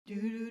So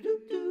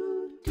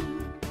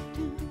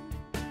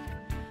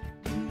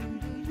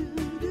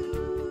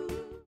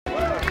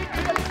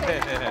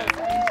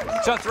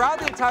throughout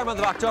the entire month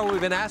of October,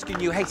 we've been asking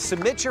you, hey,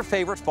 submit your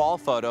favorite fall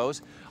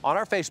photos on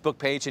our Facebook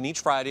page, and each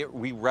Friday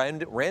we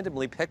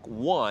randomly pick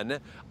one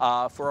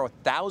for a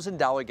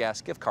 $1,000 gas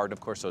gift card. And of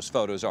course, those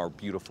photos are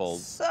beautiful.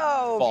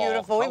 So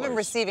beautiful. Colors. We've been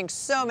receiving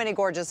so many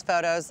gorgeous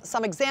photos.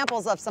 Some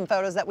examples of some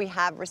photos that we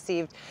have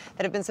received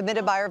that have been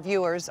submitted by our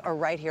viewers are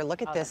right here.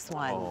 Look at this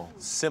one. Oh,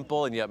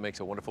 simple and yet makes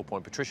a wonderful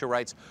point. Patricia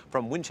writes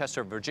from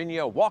Winchester,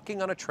 Virginia,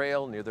 walking on a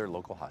trail near their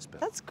local hospital.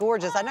 That's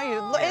gorgeous. I know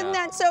you. Isn't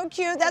that so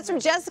cute? That's from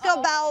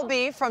Jessica Balby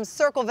from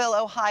Circleville,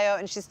 Ohio,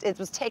 and it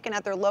was taken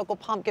at their local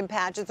pumpkin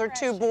patch. It's her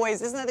two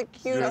boys. Isn't that the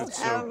cutest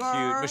so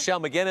cute. Michelle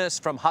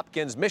McGinnis from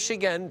Hopkins,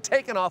 Michigan,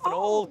 taking off an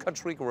old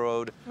country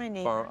road,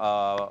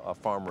 a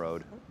farm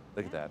road.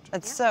 Look at that.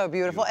 That's so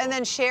beautiful. And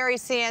then Sherry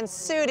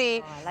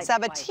Ciansudi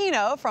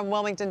Sabatino from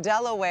Wilmington,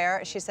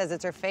 Delaware. She says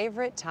it's her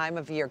favorite time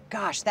of year.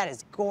 Gosh, that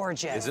is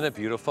gorgeous. Isn't it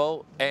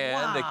beautiful?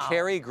 And the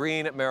Carrie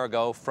Green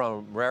Marigot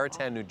from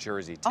Raritan, New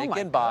Jersey,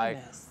 taken by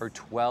her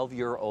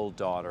 12-year-old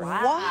daughter.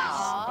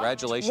 Wow.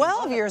 Congratulations.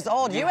 12 years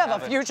old. You have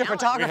a future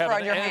photographer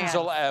on your hands.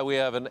 We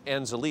have an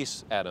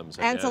Anzalise Adams.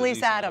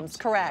 Anzalise Adams,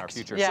 correct. In our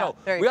future. Yeah,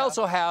 so we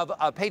also have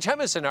Paige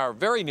Hemmis in our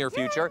very near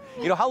future.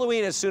 You know,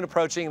 Halloween is soon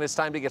approaching, and it's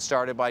time to get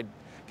started by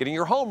getting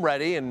your home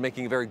ready and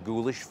making a very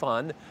ghoulish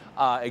fun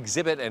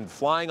exhibit. And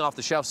flying off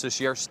the shelves this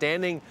year,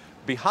 standing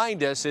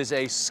behind us, is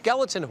a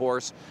skeleton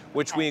horse,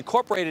 which we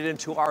incorporated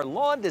into our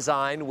lawn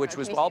design, which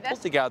was all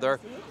put together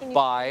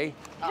by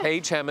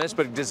Paige Hemmis,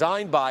 but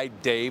designed by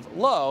Dave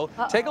Lowe.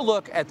 Take a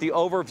look at the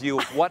overview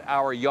of what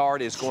our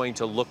yard is going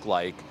to look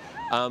like.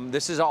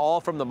 This is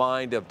all from the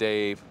mind of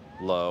Dave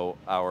Lowe,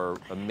 our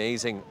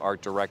amazing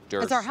art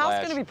director. Is our house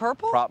going to be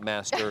purple? Prop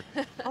master.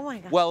 Oh my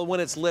God. Well, when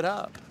it's lit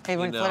up. Hey,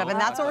 when it's lit up, and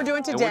that's what we're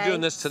doing today. And we're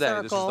doing this today.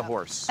 Circle. This is the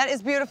horse. That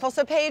is beautiful.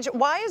 So, Paige,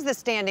 why is the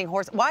standing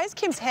horse? Why is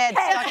Kim's head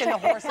stuck in the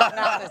horse's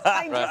mouth?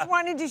 I just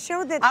wanted to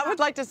show that. I would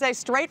like to say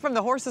straight from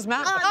the horse's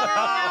mouth.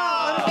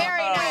 Oh, no.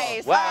 Very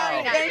nice. Wow.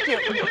 Very nice.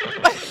 Thank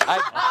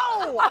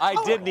you.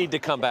 I did need to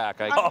come back.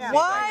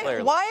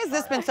 Why has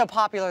this been so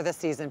popular this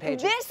season,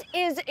 Paige? This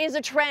is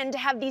a trend to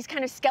have these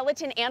kind of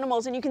skeleton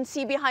animals, and you can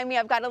see behind me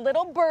I've got a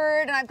little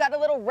bird and I've got a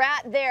little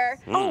rat there.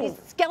 These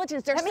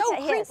skeletons, they're so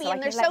creepy and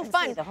they're so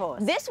fun.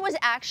 This was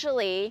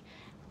actually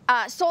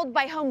sold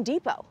by Home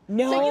Depot.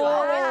 No. So you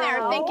go in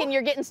there thinking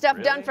you're getting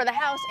stuff done for the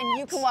house, and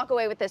you can walk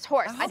away with this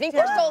horse. I think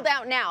they're sold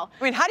out now.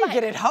 I mean, how do you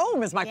get it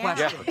home is my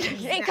question.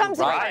 It comes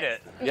ride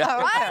it. Yeah.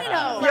 Ride it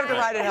home. You have to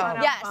ride it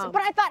home. Yes,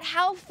 but I thought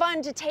how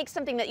fun to take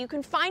something that you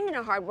can find in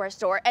a hardware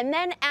store and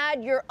then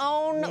add your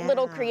own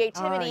little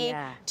creativity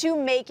to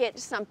make it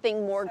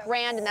something more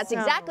grand, and that's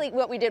exactly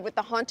what we did with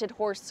the haunted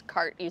horse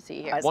cart you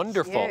see here.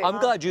 Wonderful. I'm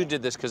glad you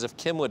did this, because if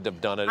Kim would have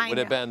done it, it would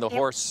have been the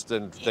horse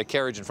and the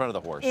carriage in front of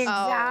the horse.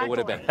 Exactly. It would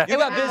have been. You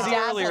got busy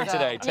earlier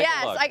today. Take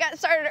a look. I got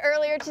started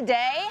earlier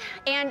today,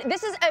 and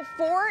this is a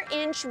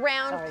 4-inch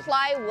round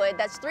plywood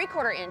that's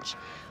 3/4 inch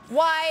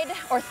wide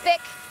or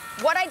thick.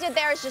 What I did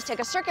there is just take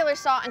a circular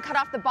saw and cut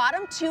off the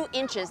bottom 2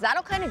 inches.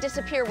 That'll kind of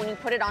disappear when you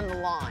put it on the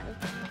lawn.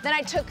 Then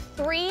I took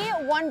 3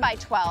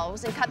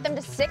 1x12s and cut them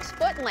to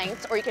 6-foot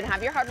lengths, or you can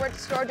have your hardware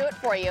store do it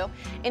for you.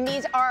 And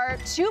these are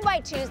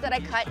 2x2s that I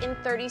cut in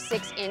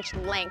 36-inch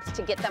lengths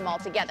to get them all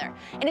together.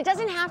 And it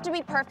doesn't have to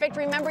be perfect.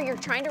 Remember, you're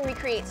trying to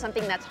recreate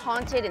something that's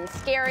haunted and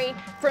scary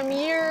from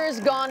years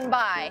gone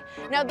by.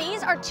 Now,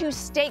 these are 2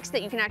 stakes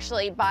that you can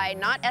actually buy,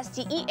 not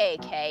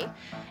S-T-E-A-K,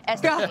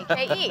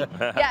 S-T-A-K-E.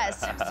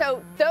 Yes,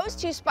 so those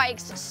 2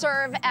 spikes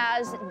serve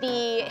as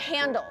the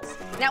handles.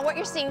 Now, what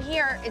you're seeing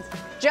here is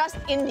just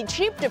in the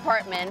cheap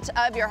department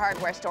of your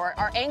hardware store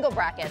are angle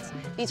brackets.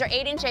 These are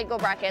 8-inch angle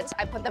brackets.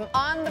 I put them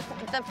on the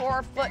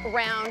 4-foot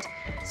round,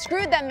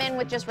 screwed them in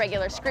with just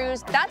regular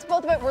screws. That's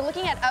both of it. We're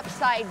looking at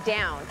upside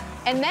down.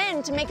 And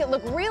then to make it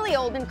look really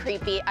old and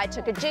creepy, I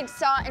took a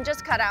jigsaw and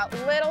just cut out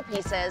little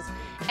pieces,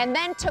 and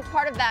then took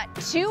part of that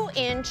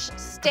 2-inch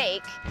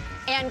stake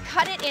and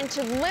cut it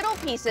into little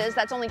pieces.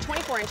 That's only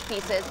 24-inch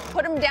pieces.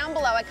 Put them down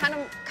below. I kind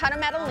of cut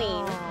them at a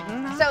lean.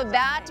 So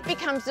that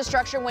becomes the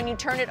structure. When you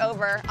turn it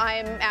over,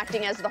 I'm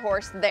acting as the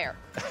horse there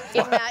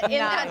in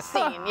that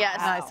scene. Yes.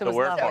 Nice. The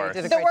workhorse.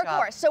 The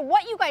workhorse. So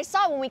what you guys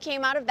saw when we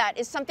came out of that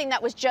is something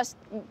that was just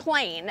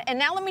plain. And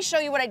now let me show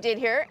you what I did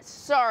here.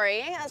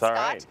 Sorry,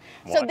 Scott.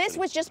 Right. So this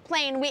was just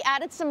plain. We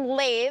added some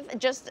lathe,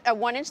 just a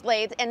 1-inch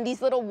lathe, and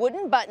these little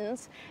wooden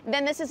buttons.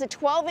 Then this is a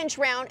 12-inch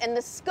round, and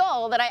the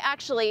skull that I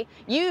actually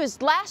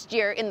used last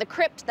year in the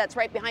crypt that's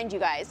right behind you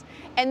guys.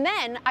 And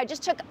then I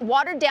just took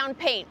watered down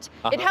paint.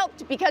 It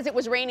helped because it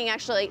was raining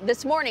actually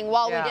this morning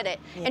while we did it.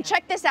 And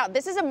check this out.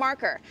 This is a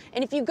marker.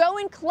 And if you go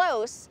in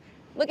close,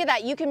 Look at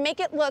that. You can make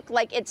it look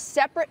like it's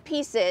separate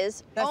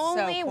pieces, That's so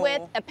only cool.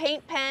 with a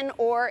paint pen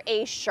or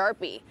a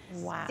Sharpie.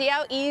 Wow. See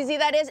how easy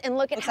that is? And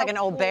look at Looks how like an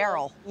old cool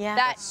barrel. Yeah.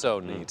 That, So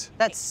neat.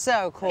 That's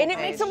so cool. and it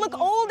makes it look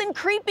old and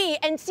creepy.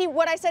 And see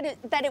what I said,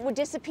 that it would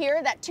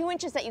disappear, that 2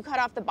 inches that you cut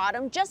off the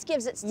bottom just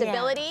gives it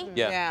stability.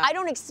 Yeah. I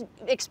don't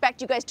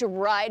expect you guys to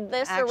ride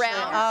this Actually,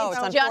 around. oh,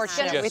 it's just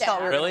unfortunate. gonna We stay. thought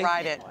we were Really? going to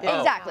ride it. Oh.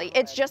 Exactly.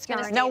 It's just going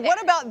to stay Now, there.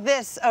 what about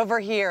this over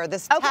here,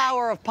 this Okay.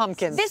 tower of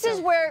pumpkins? This is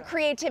where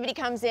creativity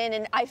comes in,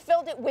 and I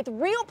filled it with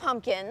real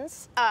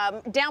pumpkins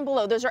down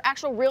below. Those are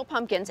actual real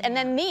pumpkins. And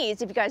then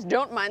these, if you guys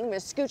don't mind, I'm going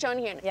to scooch on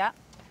here. Yeah.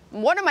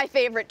 One of my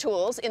favorite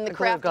tools in the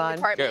glue crafting gun.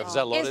 department Okay, is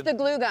that is loaded? the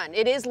glue gun.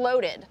 It is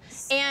loaded.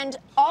 And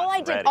all I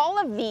did, Ready. all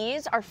of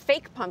these are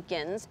fake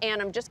pumpkins,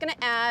 and I'm just going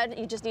to add,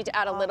 you just need to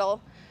add a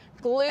little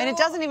glue. And it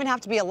doesn't even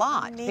have to be a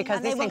lot because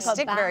And these they things won't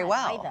stick go very bad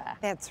well. either.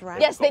 That's right.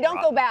 Yes, they Go don't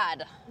go rotten.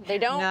 bad. They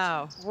don't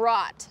No.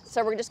 rot.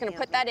 So we're just going to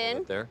put that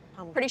in. There.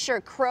 Pretty sure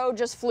crow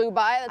just flew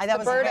by. That's That the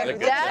was bird very of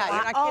good. death. Yeah,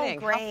 you're not Oh,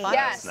 kidding. How great. fun.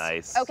 Yes.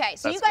 Nice. Okay,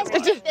 so That's you guys good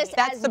can one. make this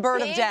That's as the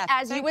bird of big death.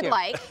 as you Thank would you.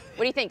 like. What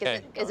do you think?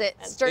 Okay. Is it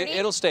sturdy?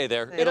 It'll stay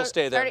there. It'll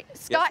stay there. Sturdy?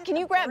 Scott, can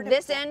you grab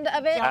this end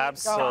of it?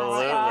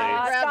 Absolutely.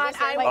 Grab this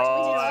Scott, end. I Oh,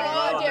 want I'm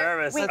a little dear.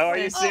 nervous. Wait, Oh, are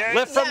you serious?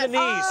 Lift from the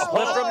knees.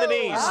 Lift from the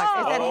knees. Is that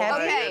Oh, heavy? my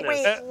Okay.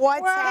 goodness. Wait,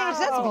 what's Paige,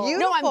 that's beautiful.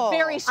 No, I'm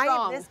very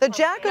strong. this The one.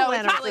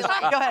 jack-o'-lantern. No, it's really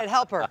fine. Go ahead,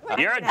 help her.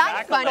 You're a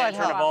That's funny.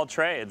 jack-o'-lantern of all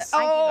trades.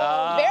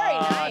 Oh, very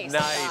nice.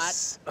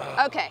 Nice.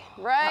 Scott. Okay,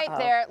 right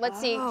there. Let's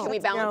see. Can we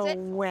balance No it?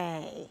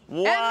 way.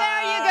 And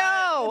there you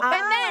go.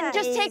 And then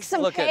just take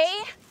some Look at-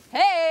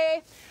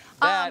 hay,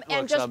 That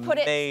and looks just put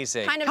it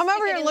amazing. kind of Come stick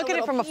over here in and the look at it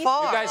little from pieces.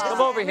 afar. You guys,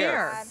 come over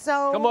here.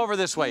 So Oh, Come over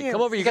this way.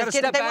 Come over. You got to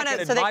step They back wanna-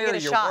 and so they can admire get a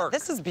your shot. work.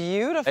 This is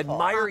beautiful.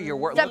 Admire your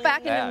work. Step Look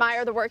back at and that.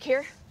 admire the work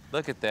here.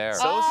 Look at there.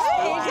 Paige,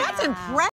 that's impressive.